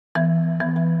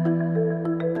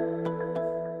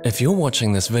If you're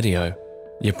watching this video,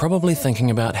 you're probably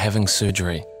thinking about having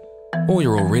surgery, or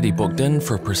you're already booked in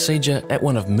for a procedure at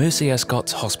one of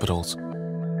MercyAscot's hospitals.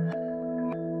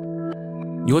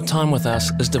 Your time with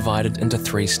us is divided into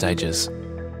 3 stages.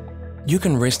 You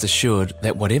can rest assured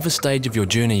that whatever stage of your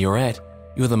journey you're at,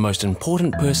 you're the most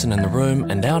important person in the room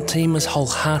and our team is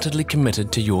wholeheartedly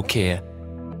committed to your care.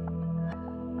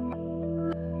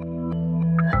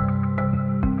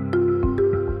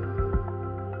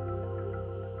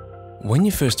 When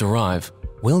you first arrive,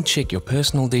 we'll check your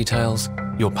personal details,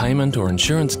 your payment or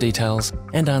insurance details,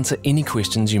 and answer any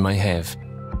questions you may have.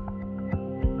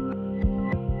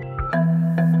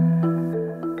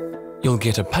 You'll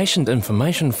get a patient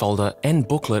information folder and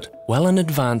booklet well in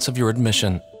advance of your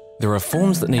admission. There are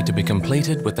forms that need to be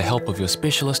completed with the help of your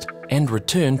specialist and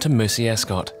returned to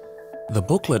MercyAscot. The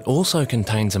booklet also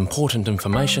contains important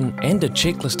information and a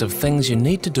checklist of things you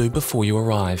need to do before you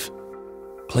arrive.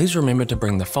 Please remember to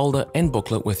bring the folder and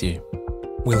booklet with you.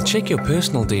 We'll check your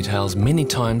personal details many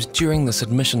times during this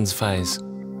admissions phase.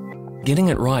 Getting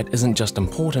it right isn't just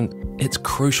important, it's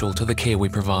crucial to the care we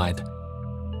provide.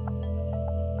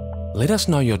 Let us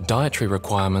know your dietary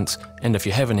requirements, and if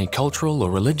you have any cultural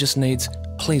or religious needs,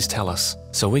 please tell us,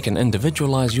 so we can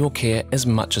individualise your care as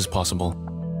much as possible.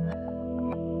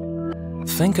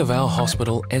 Think of our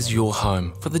hospital as your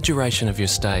home for the duration of your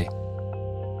stay.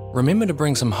 Remember to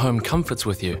bring some home comforts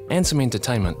with you and some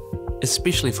entertainment,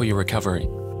 especially for your recovery.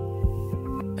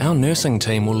 Our nursing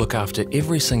team will look after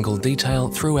every single detail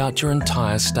throughout your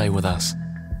entire stay with us.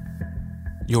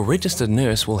 Your registered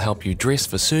nurse will help you dress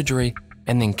for surgery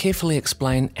and then carefully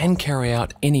explain and carry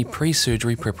out any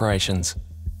pre-surgery preparations.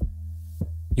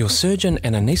 Your surgeon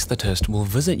and anaesthetist will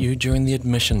visit you during the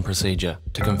admission procedure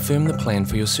to confirm the plan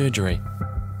for your surgery.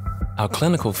 Our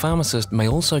clinical pharmacist may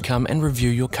also come and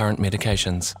review your current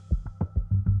medications.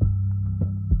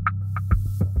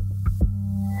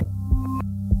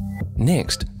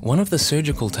 Next, one of the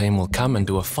surgical team will come and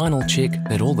do a final check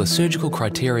that all the surgical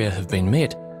criteria have been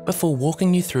met before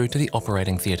walking you through to the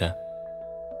operating theatre.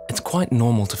 It's quite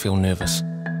normal to feel nervous,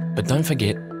 but don't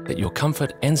forget that your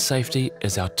comfort and safety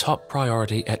is our top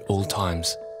priority at all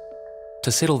times.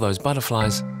 To settle those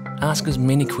butterflies, ask as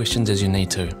many questions as you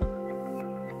need to.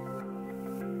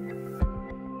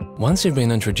 Once you've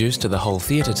been introduced to the whole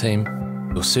theatre team,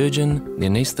 your surgeon, the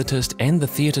anaesthetist and the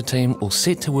theatre team will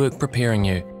set to work preparing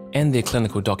you and their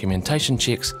clinical documentation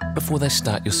checks before they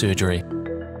start your surgery.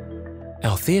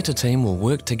 Our theatre team will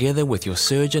work together with your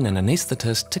surgeon and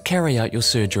anaesthetist to carry out your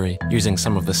surgery using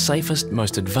some of the safest,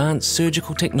 most advanced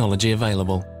surgical technology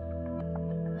available.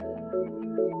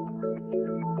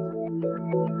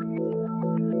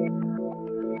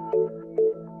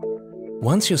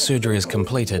 Once your surgery is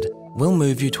completed, we'll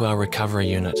move you to our recovery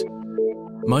unit.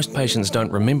 Most patients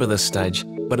don't remember this stage,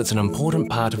 but it's an important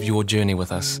part of your journey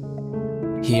with us.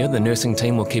 Here, the nursing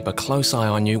team will keep a close eye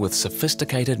on you with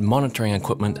sophisticated monitoring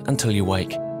equipment until you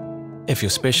wake. If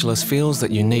your specialist feels that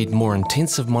you need more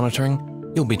intensive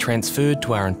monitoring, you'll be transferred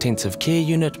to our intensive care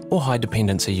unit or high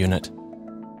dependency unit.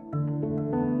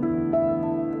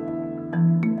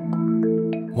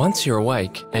 Once you're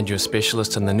awake and your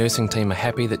specialist and the nursing team are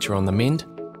happy that you're on the mend,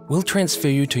 we'll transfer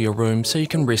you to your room so you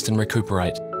can rest and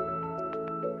recuperate.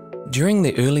 During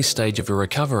the early stage of your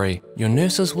recovery, your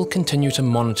nurses will continue to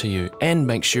monitor you and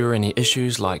make sure any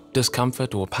issues like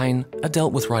discomfort or pain are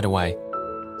dealt with right away.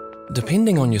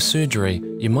 Depending on your surgery,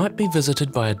 you might be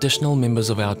visited by additional members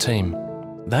of our team.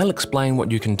 They'll explain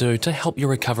what you can do to help your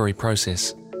recovery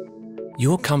process.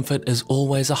 Your comfort is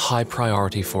always a high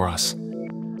priority for us.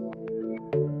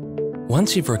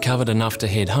 Once you've recovered enough to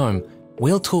head home,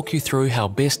 we'll talk you through how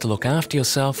best to look after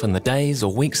yourself in the days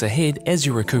or weeks ahead as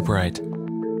you recuperate.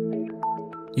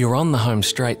 You're on the home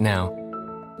straight now.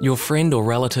 Your friend or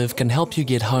relative can help you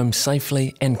get home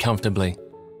safely and comfortably.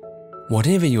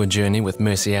 Whatever your journey with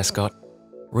MercyAscot,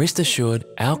 rest assured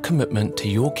our commitment to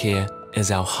your care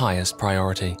is our highest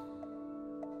priority.